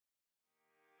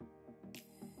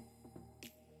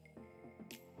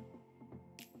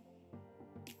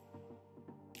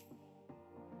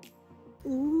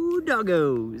two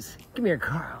doggos. Come here,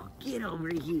 Carl. Get over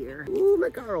here. Ooh, my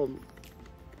Carl.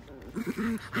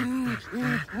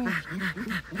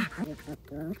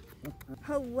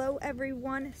 Hello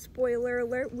everyone, spoiler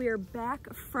alert, we are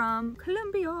back from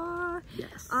Colombia.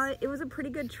 Yes. It was a pretty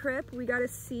good trip. We got to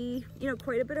see,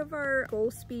 quite a bit of our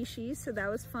goal species, so that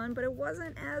was fun, but it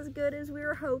wasn't as good as we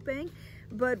were hoping.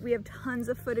 But we have tons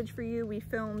of footage for you. We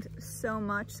filmed so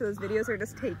much, so those videos are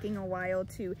just taking a while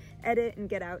to edit and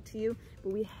get out to you.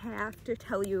 But we have to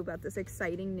tell you about this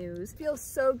exciting news. It feels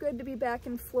so good to be back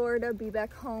in Florida, be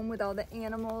back home with all the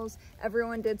animals.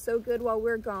 Everyone did so good while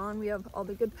we're gone. We have all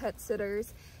the good pet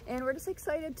sitters. And we're just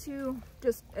excited to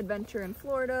just adventure in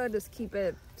Florida, just keep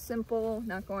it simple,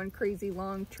 not going crazy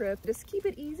long trip. Just keep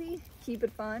it easy, keep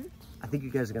it fun. I think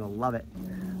you guys are gonna love it.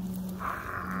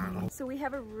 So we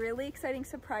have a really exciting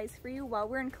surprise for you. While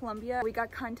we're in Colombia, we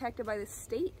got contacted by the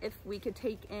state if we could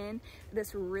take in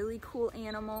this really cool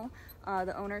animal.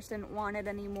 The owners didn't want it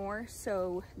anymore,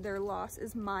 so their loss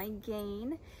is my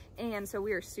gain. And so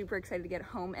we are super excited to get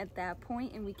home at that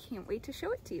point, and we can't wait to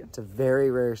show it to you. It's a very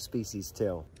rare species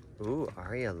too. Ooh,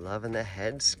 are you loving the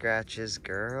head scratches,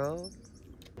 girl?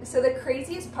 So the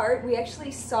craziest part, we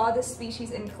actually saw this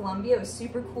species in Colombia. It was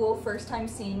super cool, first time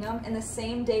seeing them. And the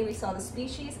same day we saw the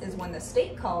species is when the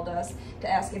state called us to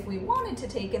ask if we wanted to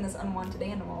take in this unwanted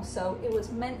animal. So it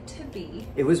was meant to be.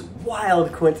 It was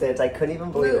wild coincidence. I couldn't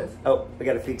even believe it. Oh, we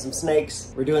gotta feed some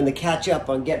snakes. We're doing the catch up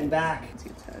on getting back. Let's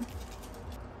get its head.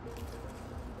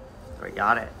 We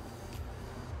got it.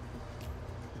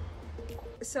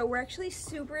 So we're actually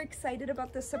super excited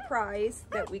about the surprise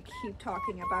that we keep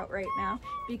talking about right now,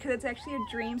 because it's actually a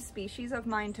dream species of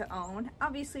mine to own.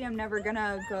 Obviously, I'm never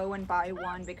gonna go and buy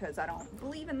one because I don't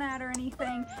believe in that or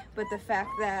anything, but the fact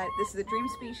that this is a dream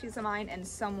species of mine and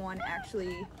someone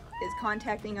actually is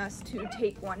contacting us to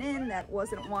take one in that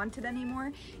wasn't wanted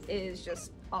anymore is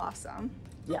just awesome.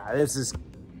 Yeah, this is,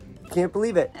 can't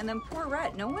believe it. And then poor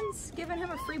Rhett, no one's given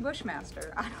him a free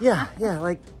Bushmaster. Yeah,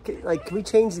 like, can we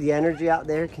change the energy out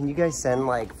there? Can you guys send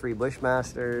like free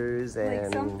Bushmasters and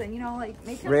like something, like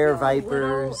make him rare feel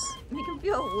vipers? Make him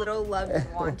feel a little loved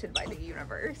and wanted by the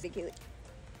universe.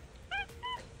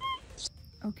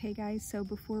 Okay guys, so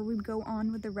before we go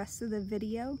on with the rest of the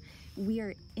video, we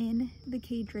are in the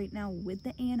cage right now with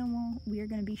the animal. We are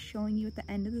going to be showing you at the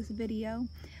end of this video.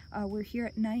 We're here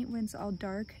at night when it's all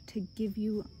dark to give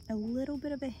you a little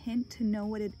bit of a hint to know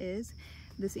what it is.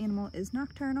 This animal is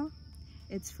nocturnal,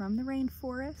 it's from the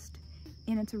rainforest,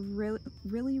 and it's a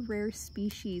really rare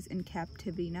species in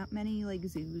captivity. Not many like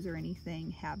zoos or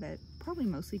anything have it, probably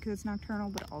mostly because it's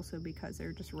nocturnal, but also because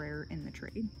they're just rare in the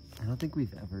trade. I don't think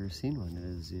we've ever seen one at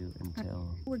a zoo until...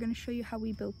 We're going to show you how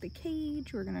we built the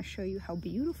cage, we're going to show you how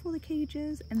beautiful the cage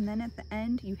is, and then at the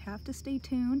end you have to stay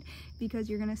tuned because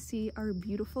you're going to see our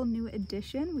beautiful new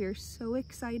addition. We are so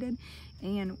excited,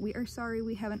 and we are sorry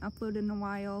we haven't uploaded in a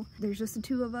while. There's just the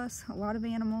two of us, a lot of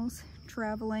animals,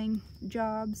 traveling,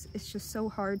 jobs. It's just so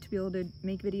hard to be able to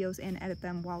make videos and edit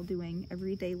them while doing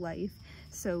everyday life.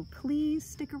 So please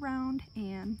stick around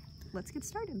and let's get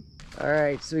started. All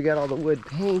right, so we got all the wood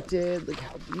painted. Look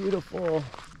how beautiful.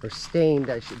 Or stained,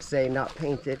 I should say, not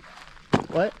painted.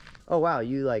 What? Oh wow,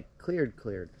 you like cleared.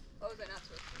 Oh, is that not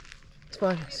supposed to? It's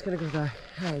fine, I'm just gonna go back.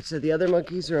 All right, so the other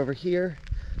monkeys are over here.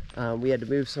 We had to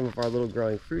move some of our little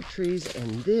growing fruit trees, and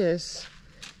this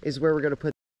is where we're gonna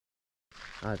put.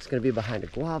 It's gonna be behind a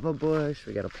guava bush.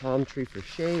 We got a palm tree for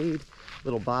shade.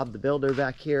 Little Bob the Builder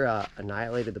back here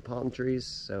annihilated the palm trees,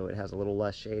 so it has a little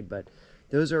less shade, but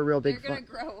those are a real big They're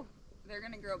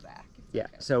gonna grow back. Yeah,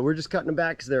 okay. So we're just cutting them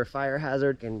back because they're a fire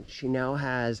hazard, and she now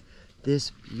has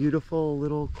this beautiful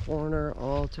little corner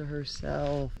all to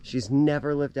herself. She's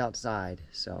never lived outside,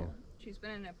 so. She's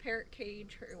been in a parrot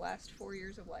cage her last 4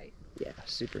 years of life. Yeah,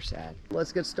 super sad.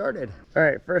 Let's get started. All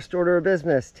right, first order of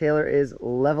business. Taylor is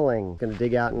leveling. Gonna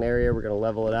dig out an area, we're gonna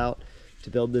level it out to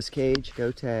build this cage.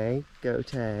 Go Tay, go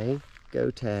Tay,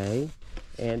 go Tay.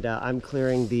 And I'm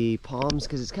clearing the palms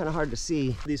because it's kind of hard to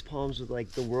see. These palms with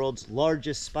like the world's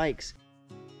largest spikes.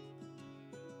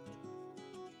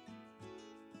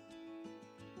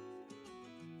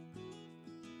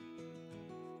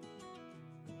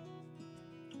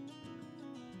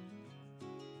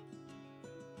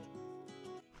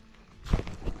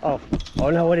 Oh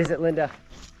no, what is it, Linda?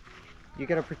 You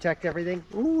gonna protect everything?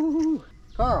 Ooh,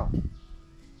 Carl.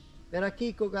 Ven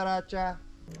aquí, cucaracha.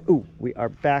 Ooh, we are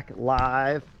back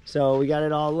live. So we got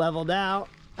it all leveled out.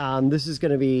 This is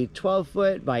gonna be 12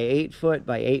 foot by 8 foot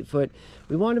by 8 foot.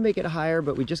 We want to make it higher,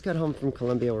 but we just got home from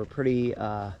Colombia. We're pretty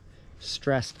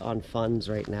stressed on funds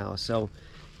right now. So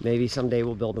maybe someday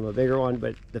we'll build them a bigger one.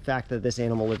 But the fact that this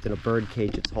animal lived in a bird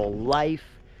cage its whole life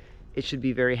it should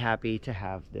be very happy to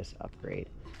have this upgrade.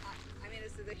 I mean,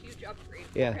 this is a huge upgrade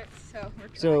for Yeah. it, so we're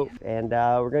trying. And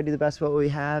we're gonna do the best what we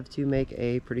have to make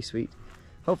a pretty sweet,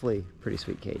 hopefully pretty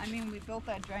sweet cage. I mean, we built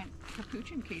that giant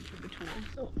capuchin cage with the tools.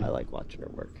 Oh, I like watching her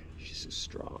work. She's so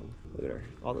strong. Look at her,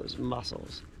 all those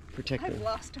muscles. Protecting. I've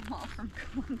lost them all from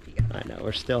Colombia. I know,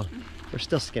 we're still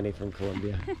skinny from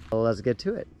Colombia. Well, let's get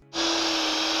to it.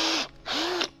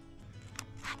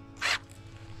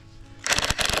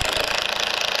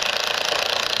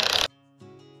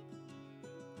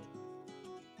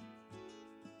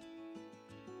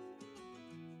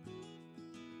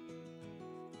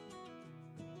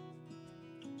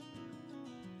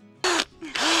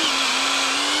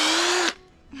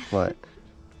 What?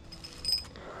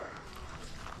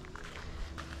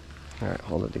 All right,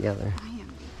 hold it together. I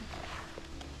am.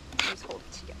 Just hold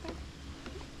it together.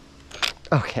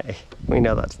 Okay, we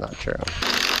know that's not true.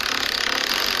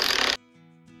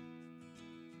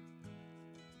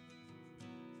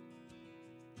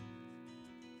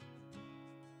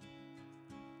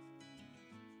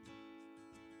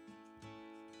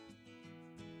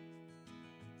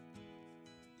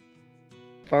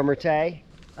 Farmer Tay.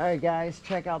 All right, guys,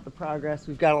 check out the progress.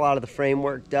 We've got a lot of the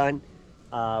framework done.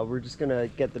 We're just gonna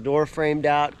get the door framed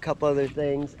out, a couple other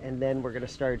things, and then we're gonna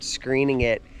start screening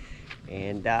it.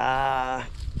 And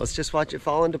let's just watch it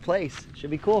fall into place.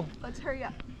 Should be cool. Let's hurry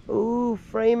up. Ooh,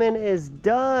 framing is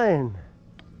done.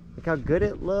 Look how good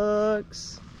it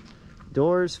looks.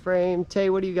 Doors framed. Tay,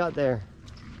 what do you got there?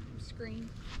 Screen.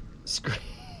 Screen.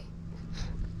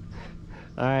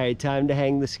 All right, time to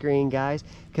hang the screen, guys.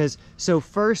 So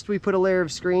first we put a layer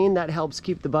of screen that helps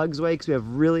keep the bugs away, because we have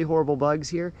really horrible bugs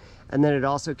here. And then it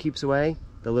also keeps away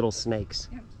the little snakes.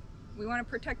 Yep. We want to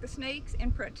protect the snakes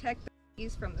and protect the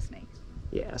bees from the snakes.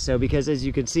 Yeah, so because as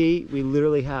you can see, we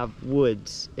literally have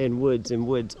woods and woods and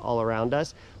woods all around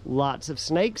us. Lots of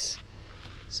snakes.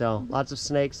 So lots of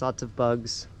snakes, lots of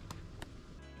bugs.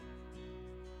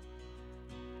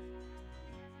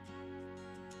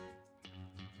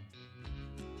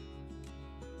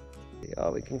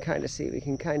 Oh, we can kind of see,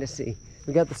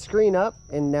 We got the screen up,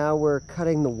 and now we're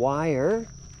cutting the wire,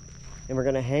 and we're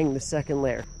gonna hang the second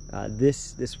layer.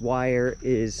 This wire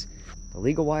is the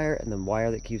legal wire, and the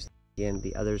wire that keeps in.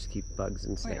 The others keep bugs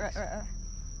and snakes. Wait, right.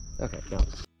 Okay, no.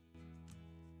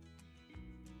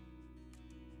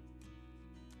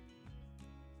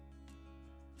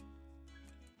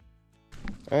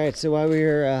 All right, so while we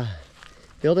were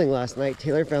building last night,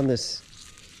 Taylor found this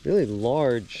really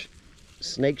large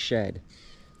snake shed.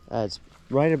 It's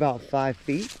right about 5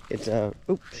 feet. It's a,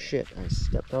 oops, shit, I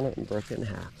stepped on it and broke it in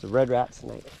half. It's a red rat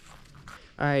snake.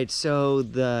 All right, so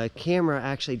the camera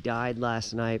actually died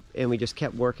last night, and we just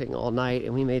kept working all night,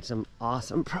 and we made some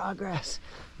awesome progress.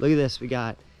 Look at this, we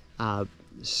got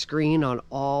screen on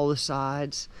all the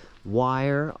sides,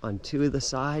 wire on 2 of the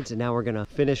sides, and now we're gonna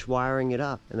finish wiring it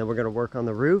up, and then we're gonna work on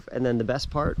the roof, and then the best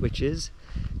part, which is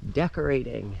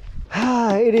decorating.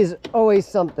 It is always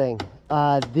something.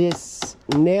 This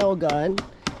nail gun,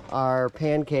 our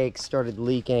pancakes started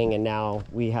leaking, and now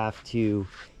we have to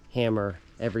hammer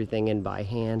everything in by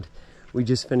hand. We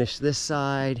just finished this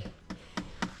side,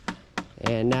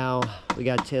 and now we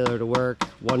got Taylor to work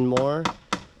one more,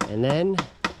 and then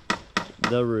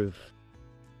the roof.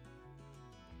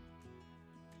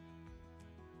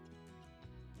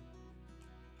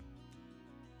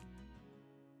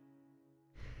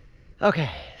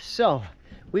 Okay, so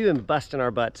we've been busting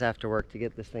our butts after work to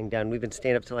get this thing done. We've been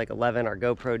staying up till like 11, our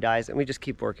GoPro dies, and we just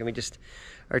keep working. We just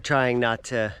are trying not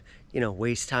to, you know,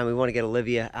 waste time. We want to get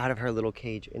Olivia out of her little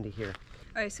cage into here.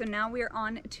 All right, so now we are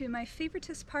on to my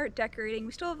favoritist part, decorating.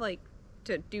 We still have like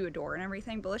to do a door and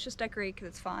everything, but let's just decorate because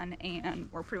it's fun, and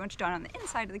we're pretty much done on the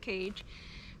inside of the cage.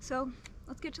 So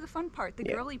let's get to the fun part, the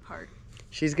girly part.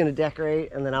 She's gonna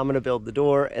decorate, and then I'm gonna build the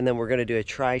door, and then we're gonna do a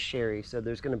tri-sherry. So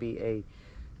there's gonna be a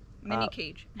mini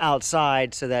cage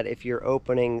outside, so that if you're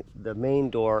opening the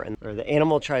main door or the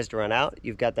animal tries to run out,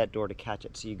 you've got that door to catch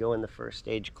it. So you go in the first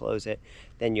stage, close it,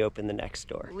 then you open the next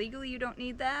door. Legally you don't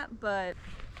need that, but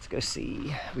let's go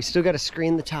see. We still got to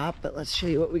screen the top, but let's show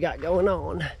you what we got going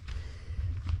on.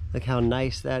 Look how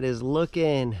nice that is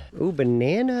looking. Ooh,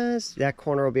 bananas. That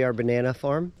corner will be our banana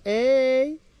farm.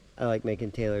 Hey, I like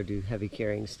making Taylor do heavy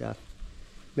carrying stuff.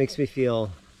 Makes me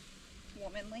feel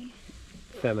womanly,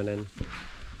 feminine.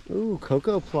 Ooh,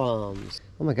 cocoa plums.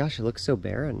 Oh my gosh, it looks so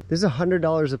barren. This is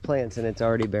 $100 of plants and it's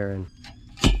already barren.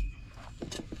 Should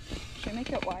I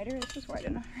make it wider? This is wide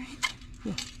enough, right?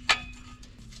 Yeah.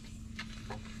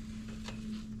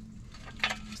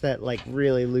 It's that like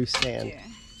really loose sand. Yeah.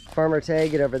 Farmer Tay,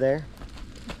 get over there.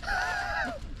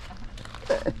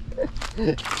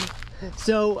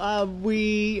 So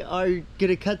we are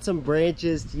gonna cut some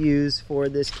branches to use for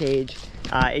this cage.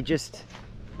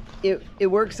 It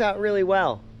works out really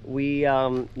well. We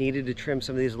needed to trim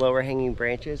some of these lower hanging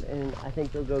branches, and I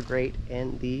think they'll go great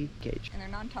in the cage. And they're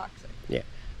non-toxic. Yeah,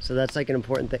 so that's like an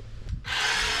important thing.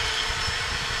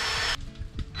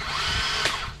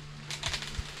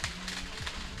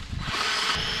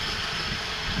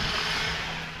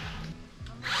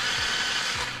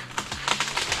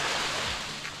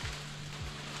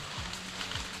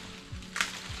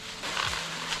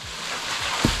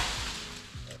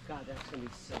 God, that's gonna be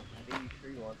so heavy. You sure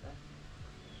you want that?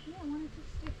 Yeah, I wanted to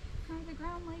stick kind of the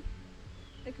ground like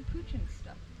the capuchin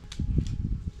stuff.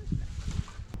 It's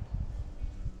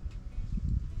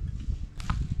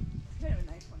kind of a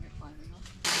nice when you're climbing up.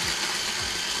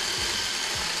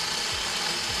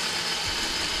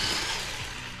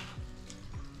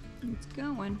 It's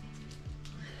going.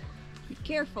 Be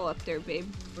careful up there,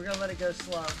 babe. We're gonna let it go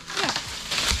slow. Yeah.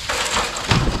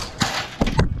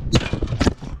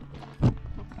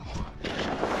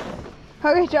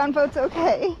 Okay, John votes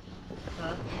okay.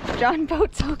 Huh? John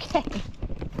votes okay.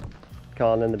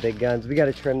 Calling in the big guns. We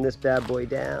gotta trim this bad boy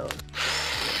down.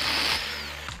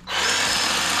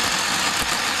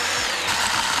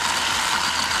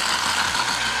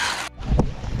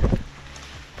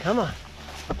 Come on.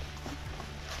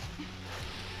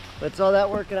 What's all that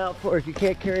working out for if you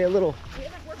can't carry a little? We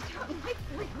haven't worked out in like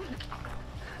 3 weeks.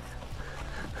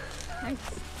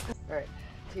 Nice. All right,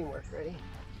 teamwork, ready?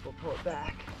 We'll pull it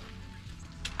back.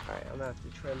 All right, I'm gonna have to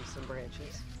trim some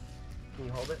branches. Can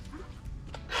you hold it?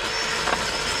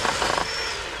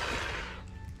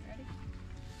 Ready?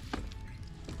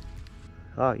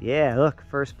 Oh yeah, look,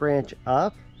 first branch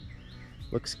up.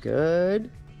 Looks good.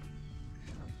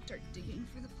 Start digging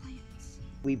for the plants.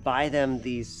 We buy them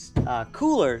these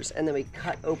coolers, and then we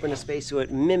cut open a space so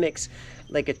it mimics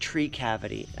like a tree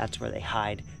cavity. That's where they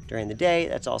hide during the day.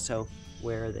 That's also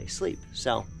where they sleep.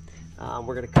 So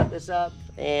we're gonna cut this up,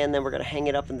 and then we're gonna hang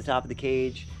it up in the top of the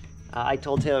cage. I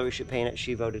told Taylor we should paint it.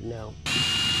 She voted no.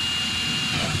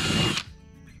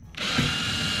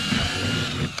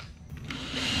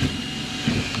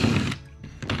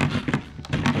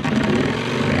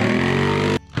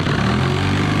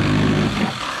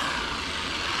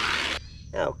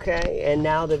 Okay, and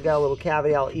now they've got a little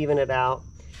cavity. I'll even it out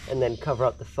and then cover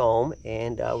up the foam,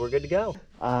 and we're good to go.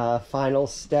 Final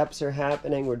steps are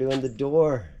happening. We're doing the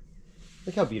door.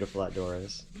 Look how beautiful that door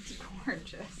is. It's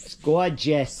gorgeous. It's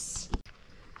gorgeous.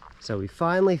 So we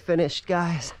finally finished,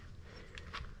 guys.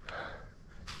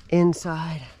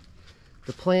 Inside.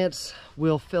 The plants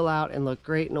will fill out and look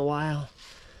great in a while.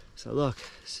 So look,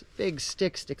 big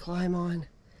sticks to climb on.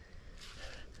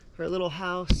 Her little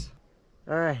house.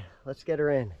 All right, let's get her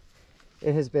in.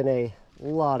 It has been a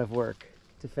lot of work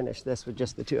to finish this with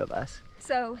just the two of us.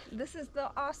 So this is the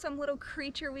awesome little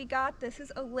creature we got. This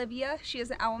is Olivia. She is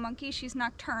an owl monkey. She's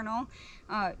nocturnal.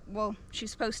 Well,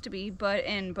 she's supposed to be, but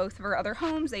in both of her other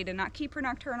homes, they did not keep her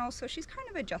nocturnal, so she's kind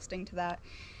of adjusting to that.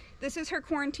 This is her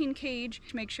quarantine cage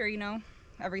to make sure, you know,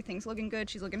 everything's looking good.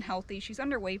 She's looking healthy. She's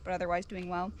underweight, but otherwise doing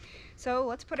well. So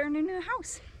let's put her in a new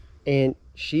house. And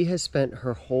she has spent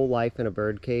her whole life in a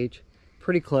bird cage,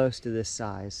 pretty close to this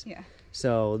size. Yeah.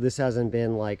 So this hasn't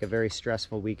been like a very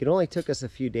stressful week. It only took us a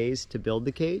few days to build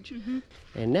the cage.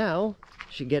 And now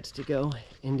she gets to go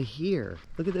into here.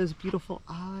 Look at those beautiful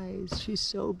eyes. She's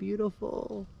so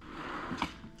beautiful.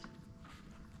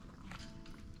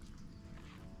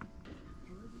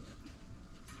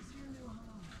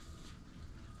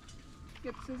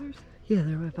 Get scissors? Yeah,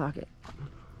 they're in my pocket.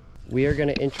 We are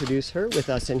going to introduce her with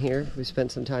us in here. We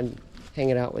spent some time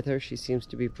hanging out with her. She seems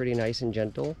to be pretty nice and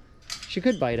gentle. She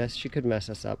could bite us, she could mess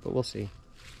us up, but we'll see.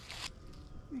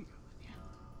 There you go.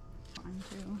 Yeah. Fine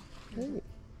too. Hey.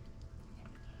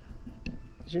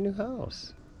 It's your new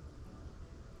house.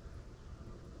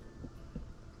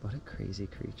 What a crazy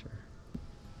creature.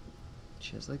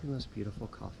 She has like the most beautiful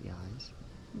coffee eyes.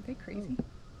 Are they crazy?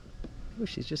 Oh,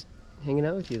 she's just hanging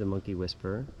out with you, the monkey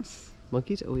whisperer.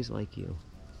 Monkeys always like you.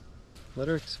 Let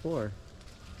her explore.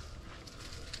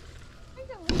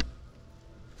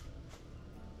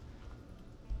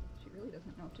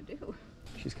 Doesn't know what to do.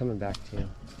 She's coming back to you.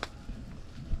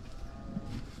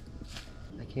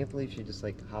 I can't believe she just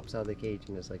like hops out of the cage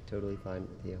and is like totally fine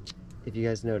with you. If you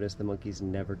guys notice, the monkeys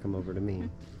never come over to me.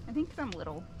 I think 'cause I'm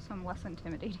little, so I'm less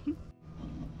intimidating.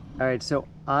 All right, so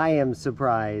I am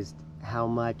surprised how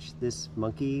much this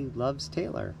monkey loves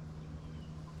Taylor.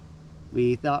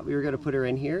 We thought we were gonna put her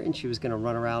in here and she was gonna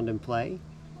run around and play,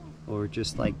 or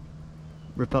just like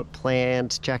rip up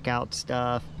plants, check out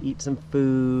stuff, eat some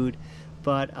food.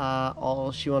 But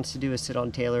all she wants to do is sit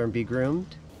on Taylor and be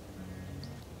groomed.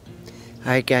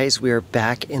 Alright guys, we are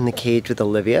back in the cage with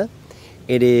Olivia.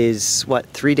 It is, what,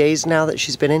 3 days now that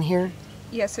she's been in here?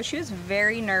 Yeah, so she was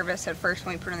very nervous at first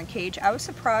when we put her in the cage. I was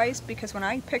surprised because when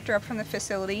I picked her up from the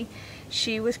facility,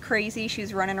 she was crazy. She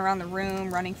was running around the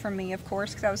room, running from me, of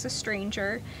course, because I was a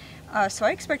stranger. So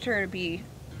I expected her to be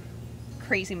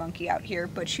crazy monkey out here,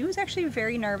 but she was actually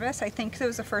very nervous. I think it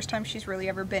was the first time she's really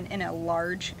ever been in a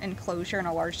large enclosure, in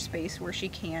a large space where she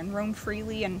can roam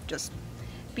freely and just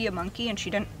be a monkey, and she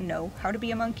didn't know how to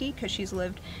be a monkey because she's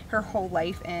lived her whole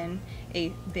life in a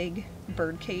big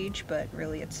bird cage, but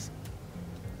really it's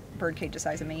bird cage the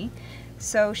size of me.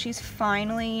 So she's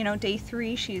finally, you know, day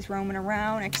 3, she's roaming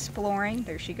around, exploring.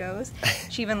 There she goes.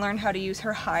 She even learned how to use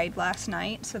her hide last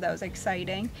night, so that was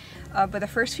exciting. But the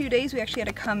first few days we actually had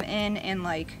to come in and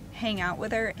like hang out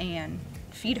with her and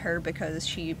feed her because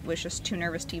she was just too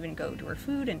nervous to even go to her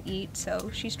food and eat,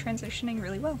 so she's transitioning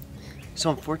really well. So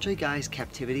unfortunately guys,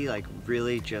 captivity like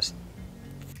really just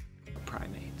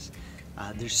primates.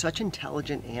 They're such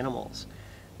intelligent animals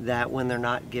that when they're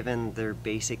not given their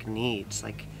basic needs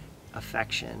like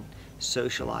affection,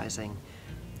 socializing,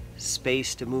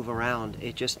 space to move around,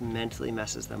 it just mentally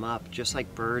messes them up, just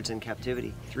like birds in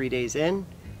captivity. 3 days in,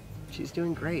 she's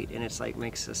doing great, and it's like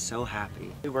makes us so happy.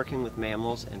 Working with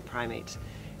mammals and primates,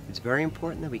 it's very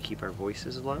important that we keep our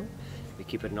voices low. We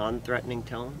keep a non-threatening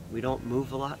tone. We don't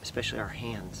move a lot, especially our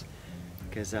hands,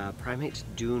 because primates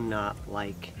do not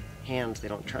like hands. They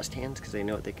don't trust hands because they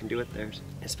know what they can do with theirs,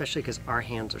 especially because our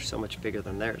hands are so much bigger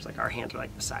than theirs. Like our hands are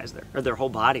like the size of their whole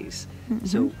bodies.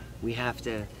 So we have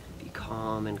to be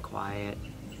calm and quiet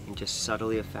and just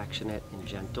subtly affectionate and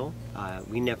gentle.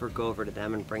 We never go over to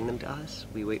them and bring them to us.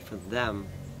 We wait for them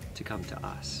to come to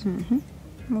us.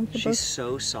 She's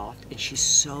so soft and she's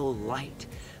so light.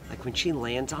 Like when she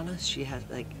lands on us, she has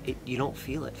like, you don't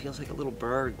feel it. It feels like a little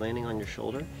bird landing on your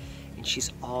shoulder, and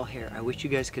she's all hair. I wish you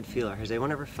guys could feel her. Has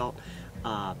anyone ever felt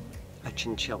a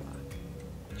chinchilla?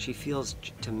 She feels,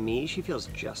 to me, she feels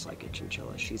just like a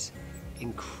chinchilla. She's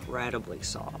incredibly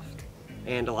soft.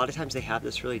 And a lot of times they have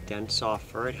this really dense, soft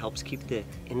fur. It helps keep the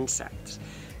insects.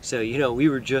 So, you know, we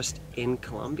were just in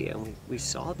Colombia, and we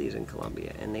saw these in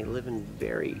Colombia, and they live in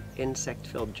very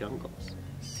insect-filled jungles.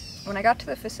 When I got to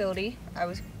the facility, I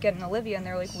was getting Olivia, and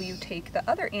they're like, will you take the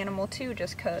other animal too,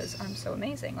 just because I'm so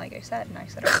amazing, like I said. And I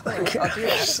said, of course, I'll do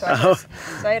that. So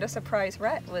I had a surprise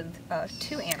Rhett with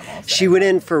 2 animals. She went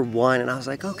in for 1, and I was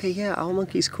like, okay, yeah, all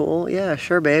monkeys cool. Yeah,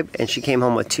 sure, babe. And she came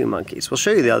home with 2 monkeys. We'll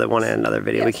show you the other one in another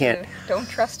video. Yeah, We can't. So don't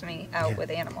trust me out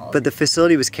with animals. But the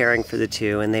facility was caring for the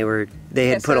 2, and they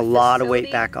had put a lot of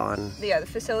weight back on. Yeah, the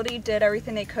facility did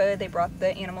everything they could. They brought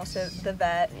the animals to the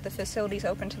vet. The facility's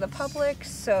open to the public,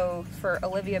 so for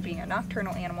Olivia being a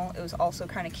nocturnal animal, it was also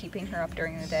kind of keeping her up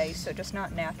during the day, so just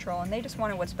not natural, and they just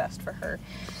wanted what's best for her.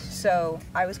 So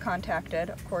I was contacted,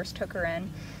 of course, took her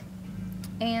in,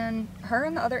 and her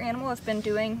and the other animal have been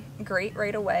doing great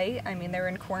right away. I mean, they're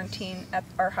in quarantine at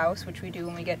our house, which we do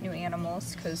when we get new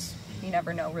animals, because you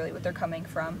never know really what they're coming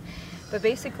from. But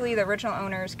basically, the original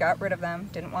owners got rid of them,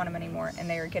 didn't want them anymore, and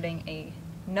they are getting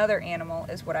another animal,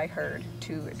 is what I heard,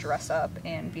 to dress up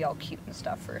and be all cute and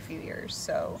stuff for a few years.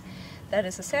 So that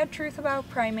is the sad truth about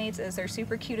primates, is they're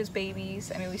super cute as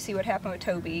babies. I mean, we see what happened with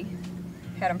Tobie.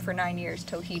 Had him for 9 years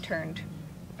till he turned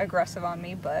aggressive on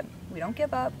me, but we don't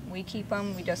give up. We keep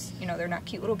them. We just, you know, they're not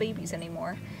cute little babies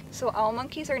anymore. So owl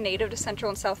monkeys are native to Central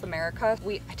and South America.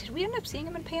 Did we end up seeing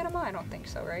them in Panama? I don't think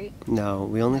so, right? No,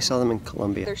 we only saw them in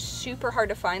Colombia. They're super hard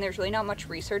to find. There's really not much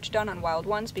research done on wild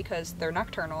ones because they're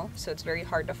nocturnal, so it's very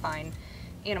hard to find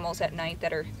animals at night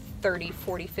that are 30,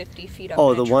 40, 50 feet up.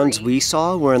 Oh, the ones we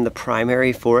saw were in the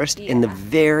primary forest. Yeah. In the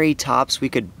very tops, we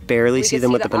could barely see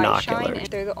them with the binoculars.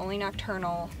 They're the only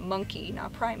nocturnal monkey,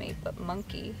 not primate, but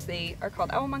monkey. They are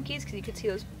called owl monkeys because you can see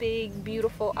those big,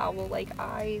 beautiful owl-like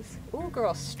eyes. Ooh,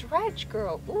 girl, stretch,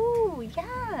 girl. Ooh,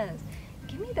 yes.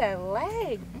 Give me that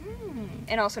leg.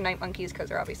 And also night monkeys because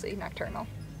they're obviously nocturnal.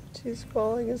 She's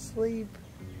falling asleep.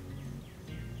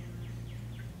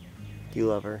 Do you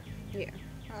love her? Yeah.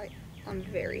 I'm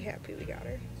very happy we got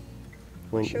her.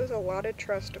 It shows a lot of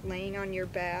trust laying on your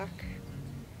back,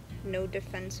 no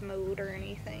defense mode or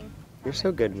anything. You're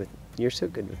so good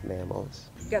with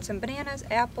mammals. We got some bananas,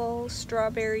 apples,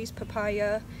 strawberries,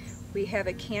 papaya. We have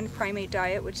a canned primate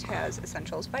diet which has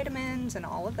essentials, vitamins, and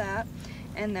all of that.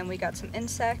 And then we got some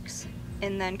insects.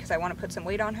 And then, because I want to put some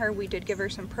weight on her, we did give her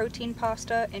some protein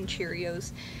pasta and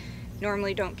Cheerios.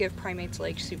 Normally don't give primates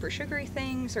like super sugary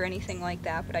things or anything like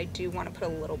that, but I do want to put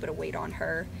a little bit of weight on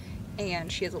her,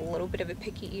 and she is a little bit of a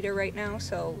picky eater right now,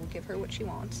 so we'll give her what she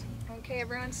wants. Okay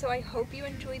everyone, so I hope you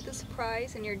enjoyed the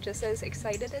surprise and you're just as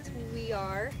excited as we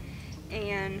are.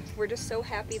 and we're just so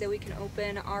happy that we can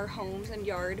open our homes and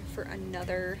yard for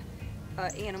another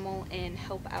animal and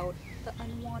help out the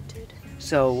unwanted.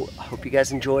 So hope you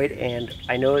guys enjoyed, and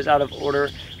I know it's out of order.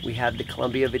 We have the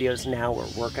Columbia videos now. We're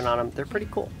working on them. They're pretty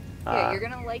cool. Yeah, you're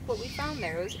gonna like what we found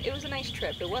there. It was a nice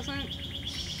trip. It wasn't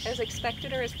as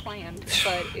expected or as planned,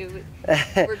 but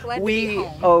we're glad to be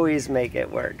home. We always make it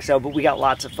work. So, but we got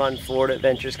lots of fun Florida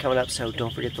adventures coming up, so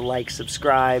don't forget to like,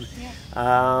 subscribe,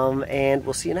 and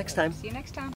we'll see you next time. See you next time.